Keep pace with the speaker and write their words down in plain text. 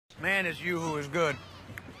Man, this Yoohoo is good.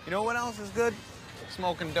 You know what else is good?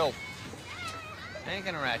 Smoking dope. Ain't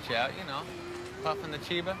gonna rat you out, you know. Puffing the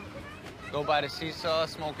Chiba, go by the seesaw,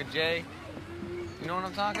 smoke a J. You know what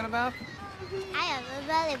I'm talking about? I have a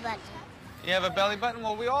belly button. You have a belly button?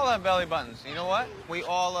 Well, we all have belly buttons. You know what? We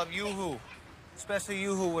all love Yoohoo. Especially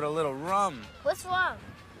Yoohoo with a little rum. What's wrong?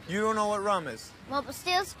 You don't know what rum is?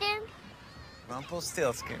 Rumpelstiltskin?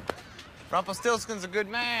 Rumpelstiltskin. Rumpelstiltskin's a good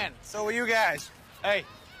man. So are you guys. Hey,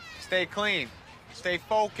 stay clean. Stay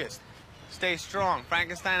focused. Stay strong.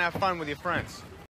 Frankenstein, have fun with your friends.